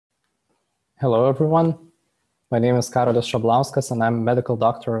Hello, everyone. My name is Karolis Šablauskas, and I'm a medical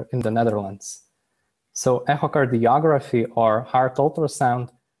doctor in the Netherlands. So echocardiography, or heart ultrasound,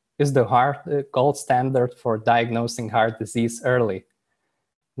 is the gold standard for diagnosing heart disease early.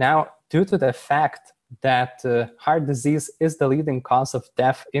 Now, due to the fact that heart disease is the leading cause of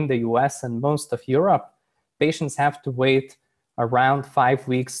death in the US and most of Europe, patients have to wait around 5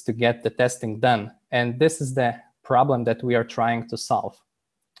 weeks to get the testing done. And this is the problem that we are trying to solve.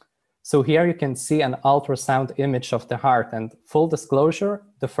 So here you can see an ultrasound image of the heart. And full disclosure,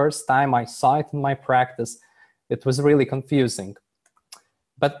 the first time I saw it in my practice, it was really confusing.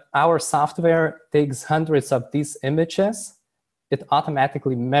 But our software takes hundreds of these images. It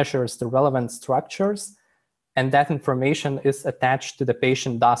automatically measures the relevant structures, and that information is attached to the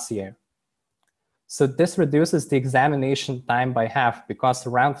patient dossier. So this reduces the examination time by half, because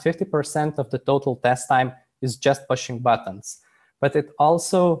around 50% of the total test time is just pushing buttons. But it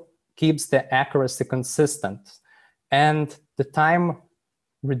also keeps the accuracy consistent. And the time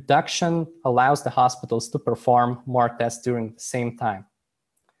reduction allows the hospitals to perform more tests during the same time.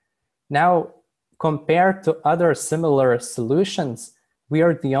 Now, compared to other similar solutions, we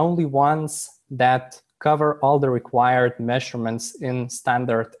are the only ones that cover all the required measurements in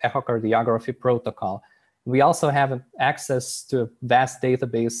standard echocardiography protocol. We also have access to a vast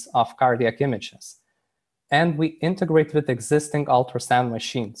database of cardiac images. And we integrate with existing ultrasound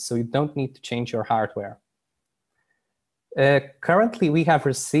machines, so you don't need to change your hardware. Currently, we have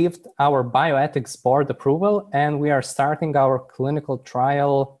received our bioethics board approval, and we are starting our clinical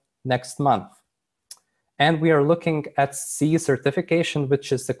trial next month. And we are looking at CE certification,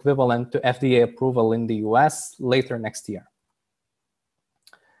 which is equivalent to FDA approval in the US later next year.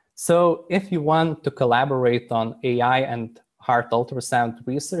 So if you want to collaborate on AI and heart ultrasound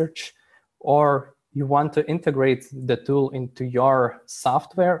research, or you want to integrate the tool into your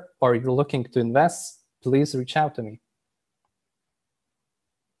software, or you're looking to invest, please reach out to me.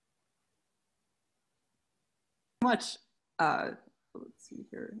 Much. Let's see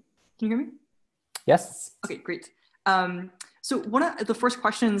here. Can you hear me? Yes. Okay, great. So one of the first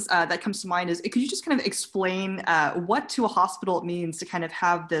questions that comes to mind is, could you just kind of explain what to a hospital it means to kind of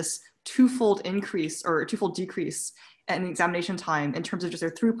have this twofold increase or twofold decrease in examination time in terms of just their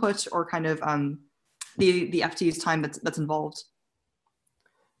throughput or kind of the FT's time that's involved?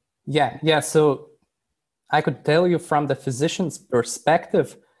 Yeah. So I could tell you from the physician's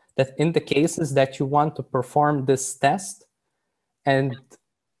perspective that in the cases that you want to perform this test, and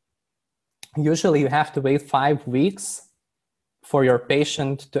usually you have to wait 5 weeks for your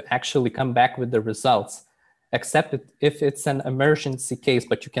patient to actually come back with the results, except if it's an emergency case,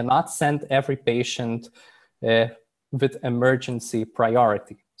 but you cannot send every patient with emergency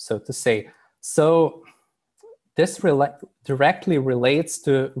priority, so to say. So this directly relates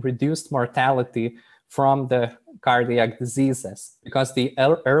to reduced mortality from the cardiac diseases, because the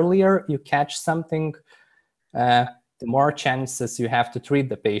earlier you catch something, the more chances you have to treat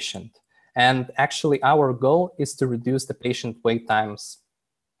the patient. And actually, our goal is to reduce the patient wait times,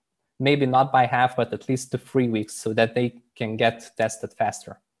 maybe not by half, but at least to 3 weeks, so that they can get tested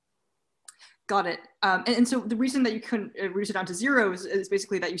faster. Got it. And so the reason that you couldn't reduce it down to 0 is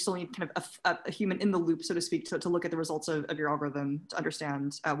basically that you still need kind of a human in the loop, so to speak, to look at the results of your algorithm to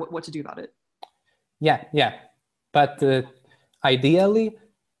understand what to do about it. Yeah. But ideally,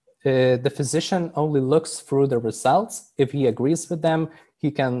 the physician only looks through the results. If he agrees with them, he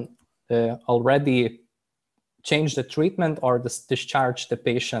can already change the treatment or discharge the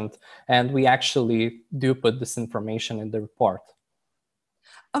patient. And we actually do put this information in the report.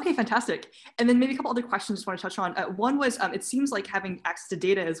 Okay, fantastic. And then maybe a couple other questions I just want to touch on. One was, it seems like having access to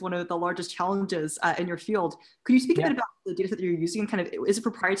data is one of the largest challenges in your field. Could you speak a bit about the data that you're using? Kind of, is it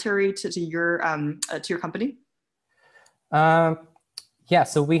proprietary to your company? Yeah,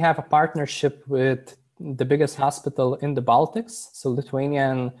 so we have a partnership with the biggest hospital in the Baltics, so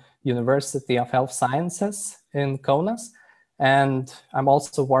Lithuanian University of Health Sciences in Kaunas. And I'm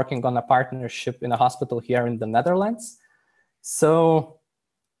also working on a partnership in a hospital here in the Netherlands. So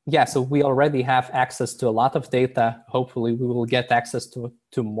yeah, so we already have access to a lot of data. Hopefully we will get access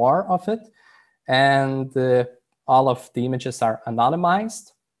to more of it. And all of the images are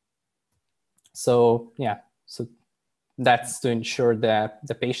anonymized. So yeah, so that's to ensure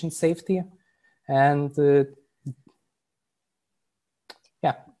the patient safety. And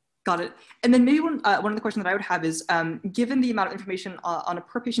yeah. Got it. And then maybe one of the questions that I would have is, given the amount of information on a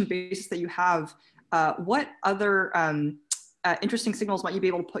per patient basis that you have, what other interesting signals might you be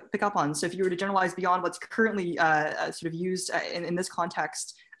able to pick up on? So if you were to generalize beyond what's currently sort of used in this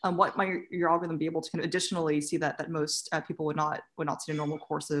context, what might your algorithm be able to kind of additionally see that most people would not see a normal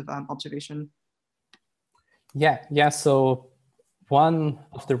course of observation? Yeah. So one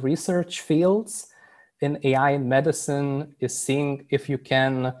of the research fields in AI in medicine is seeing if you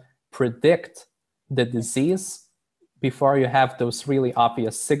can predict the disease before you have those really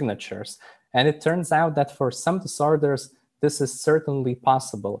obvious signatures. And it turns out that for some disorders, this is certainly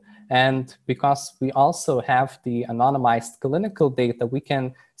possible. And because we also have the anonymized clinical data, we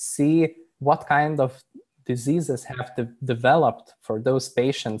can see what kind of diseases have developed for those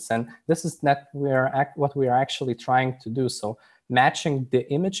patients. And this is what we are actually trying to do. So matching the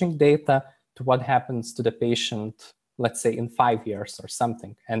imaging data to what happens to the patient, let's say in 5 years or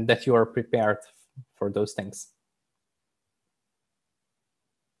something, and that you are prepared for those things.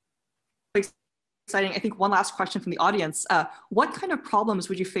 Exciting. I think one last question from the audience. What kind of problems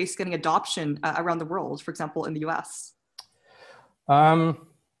would you face getting adoption around the world, for example, in the US?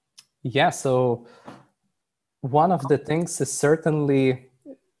 Yeah, so one of the things is certainly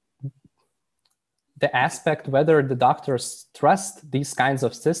the aspect whether the doctors trust these kinds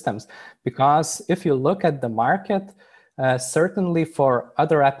of systems. Because if you look at the market, certainly for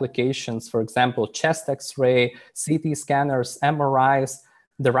other applications, for example, chest X-ray, CT scanners, MRIs,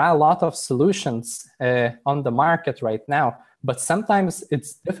 there are a lot of solutions on the market right now, but sometimes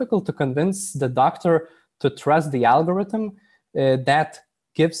it's difficult to convince the doctor to trust the algorithm that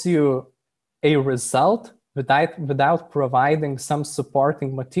gives you a result without providing some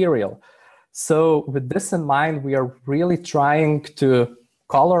supporting material. So with this in mind, we are really trying to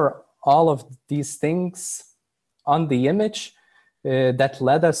color all of these things on the image that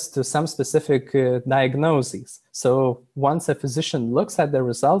led us to some specific diagnoses. So once a physician looks at the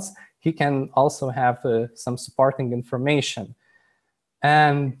results, he can also have some supporting information.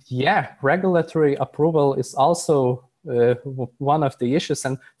 And yeah, regulatory approval is also one of the issues.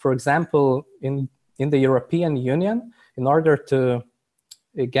 And for example, in the European Union, in order to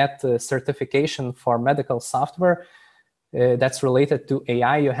get certification for medical software that's related to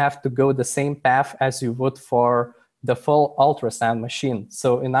AI, you have to go the same path as you would for the full ultrasound machine.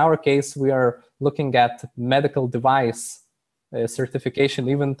 So in our case, we are looking at medical device certification,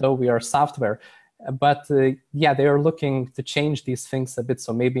 even though we are software. But yeah, they are looking to change these things a bit.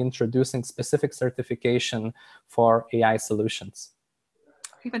 So maybe introducing specific certification for AI solutions.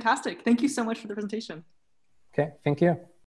 Okay, fantastic. Thank you so much for the presentation. Okay, thank you.